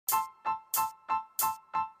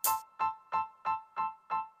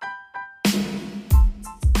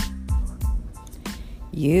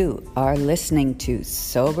You are listening to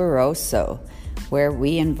Soberoso, where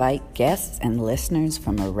we invite guests and listeners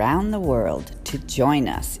from around the world to join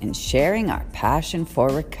us in sharing our passion for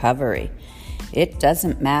recovery. It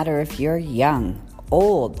doesn't matter if you're young,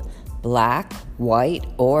 old, black, white,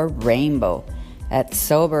 or rainbow. At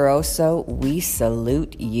Soberoso, we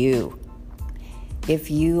salute you.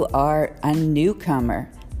 If you are a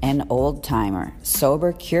newcomer, an old-timer,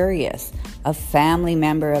 sober curious, a family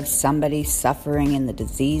member of somebody suffering in the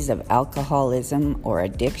disease of alcoholism or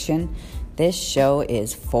addiction, this show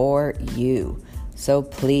is for you. So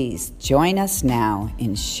please join us now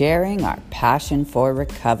in sharing our passion for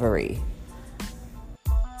recovery.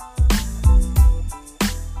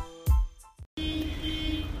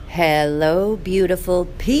 Hello, beautiful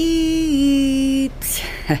peeps.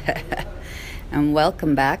 And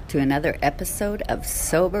welcome back to another episode of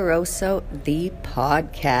Soberoso, the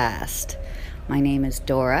podcast. My name is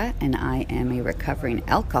Dora, and I am a recovering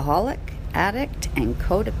alcoholic, addict, and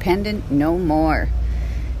codependent no more.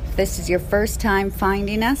 If this is your first time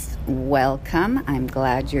finding us, welcome. I'm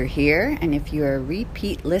glad you're here. And if you're a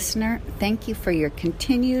repeat listener, thank you for your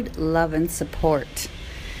continued love and support.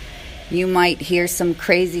 You might hear some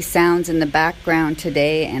crazy sounds in the background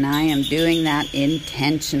today, and I am doing that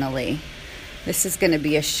intentionally. This is going to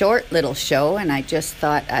be a short little show, and I just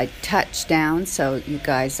thought I'd touch down so you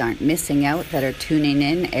guys aren't missing out that are tuning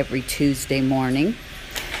in every Tuesday morning.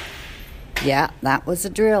 Yeah, that was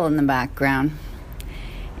a drill in the background.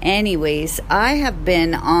 Anyways, I have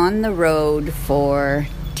been on the road for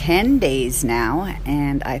 10 days now,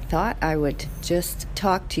 and I thought I would just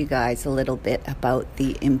talk to you guys a little bit about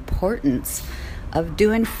the importance of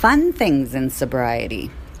doing fun things in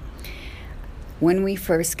sobriety. When we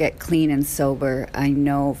first get clean and sober, I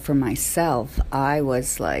know for myself, I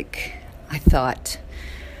thought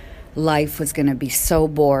life was going to be so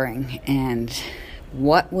boring, and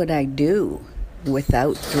what would I do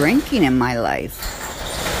without drinking in my life?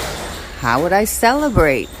 How would I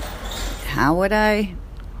celebrate? How would I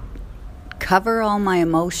cover all my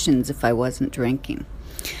emotions if I wasn't drinking?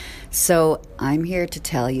 So I'm here to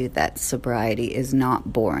tell you that sobriety is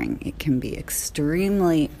not boring. It can be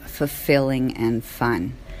extremely fulfilling and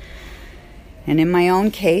fun. And in my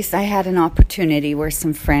own case, I had an opportunity where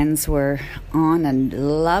some friends were on a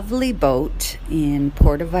lovely boat in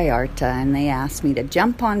Puerto Vallarta, and they asked me to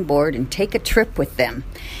jump on board and take a trip with them.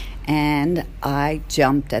 And I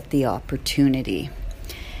jumped at the opportunity.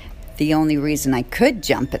 The only reason I could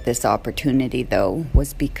jump at this opportunity, though,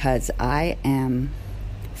 was because I am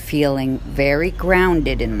feeling very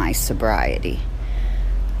grounded in my sobriety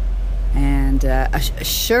and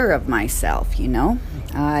sure of myself,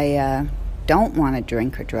 I don't want to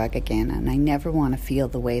drink or drug again, and I never want to feel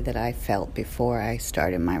the way that I felt before I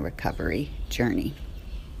started my recovery journey.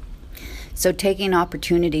 So taking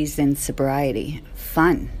opportunities in sobriety,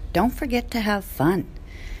 fun. Don't forget to have fun.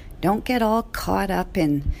 Don't get all caught up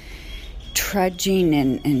in trudging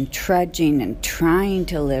and trudging and trying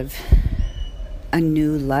to live a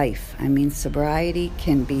new life. I mean, sobriety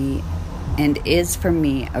can be and is for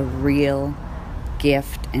me a real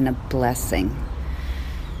gift and a blessing.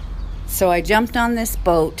 So I jumped on this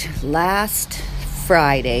boat last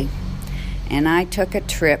Friday, and I took a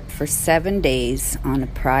trip for 7 days on a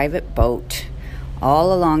private boat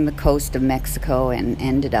all along the coast of Mexico and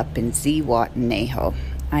ended up in Zihuatanejo.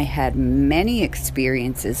 I had many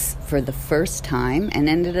experiences for the first time and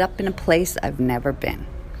ended up in a place I've never been.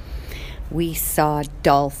 We saw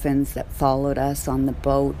dolphins that followed us on the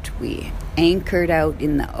boat. We anchored out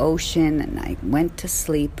in the ocean, and I went to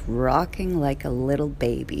sleep rocking like a little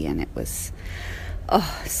baby, and it was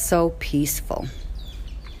so peaceful.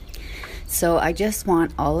 So I just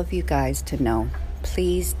want all of you guys to know,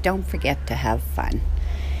 please don't forget to have fun.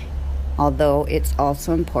 Although it's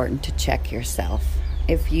also important to check yourself.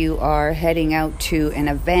 If you are heading out to an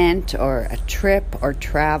event or a trip or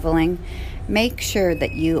traveling, make sure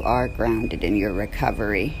that you are grounded in your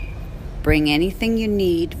recovery. Bring anything you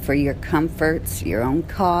need for your comforts, your own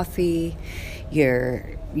coffee,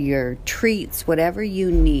 your treats, whatever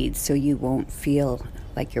you need, so you won't feel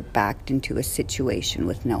like you're backed into a situation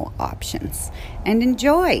with no options. And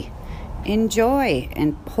enjoy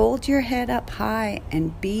and hold your head up high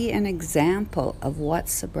and be an example of what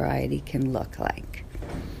sobriety can look like.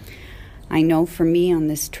 I know for me on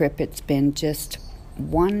this trip, it's been just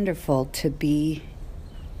wonderful to be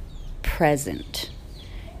present.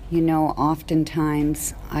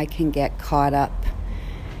 Oftentimes I can get caught up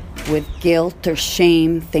with guilt or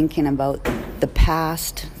shame, thinking about the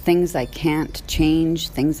past, things I can't change,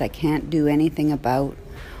 things I can't do anything about,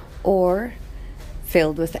 or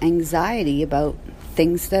filled with anxiety about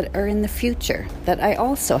things that are in the future that I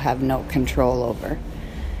also have no control over.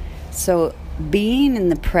 So being in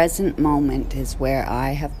the present moment is where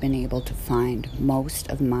I have been able to find most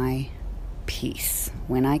of my peace.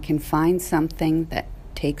 When I can find something that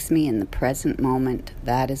takes me in the present moment,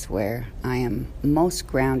 that is where I am most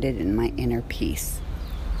grounded in my inner peace.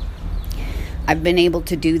 I've been able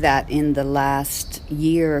to do that in the last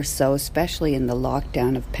year or so, especially in the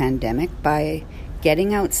lockdown of pandemic, by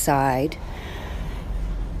getting outside.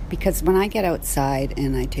 Because when I get outside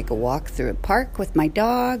and I take a walk through a park with my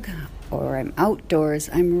dog, or I'm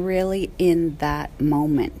outdoors, I'm really in that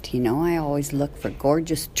moment. I always look for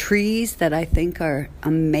gorgeous trees that I think are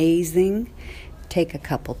amazing, take a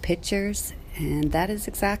couple pictures, and that is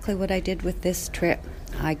exactly what I did with this trip.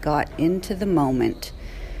 I got into the moment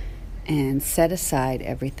and set aside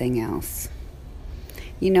everything else.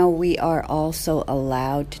 We are also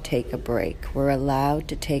allowed to take a break. We're allowed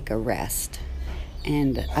to take a rest.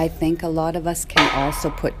 And I think a lot of us can also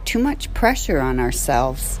put too much pressure on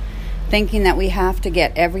ourselves, thinking that we have to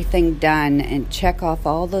get everything done and check off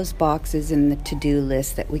all those boxes in the to-do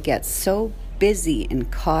list, that we get so busy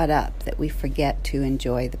and caught up that we forget to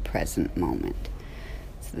enjoy the present moment.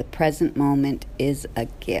 So the present moment is a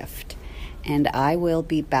gift. And I will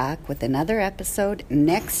be back with another episode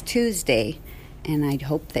next Tuesday. And I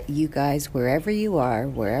hope that you guys, wherever you are,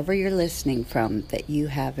 wherever you're listening from, that you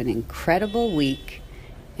have an incredible week.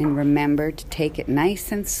 And remember to take it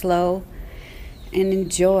nice and slow and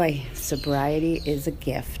enjoy. Sobriety is a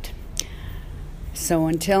gift. So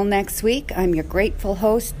until next week, I'm your grateful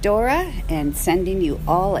host, Dora, and sending you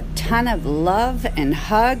all a ton of love and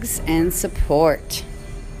hugs and support.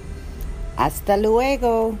 Hasta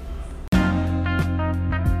luego.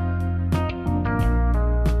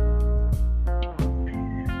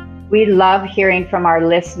 We love hearing from our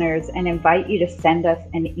listeners and invite you to send us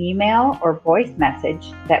an email or voice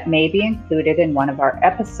message that may be included in one of our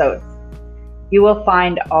episodes. You will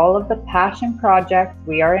find all of the passion projects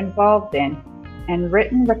we are involved in and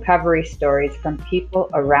written recovery stories from people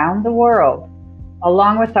around the world,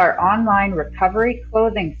 along with our online recovery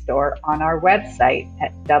clothing store on our website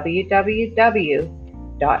at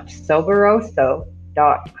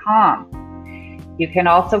www.soberoso.com. You can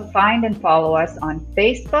also find and follow us on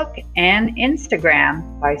Facebook and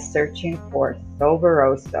Instagram by searching for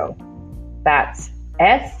Soberoso. That's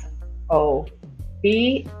SOBEROSO.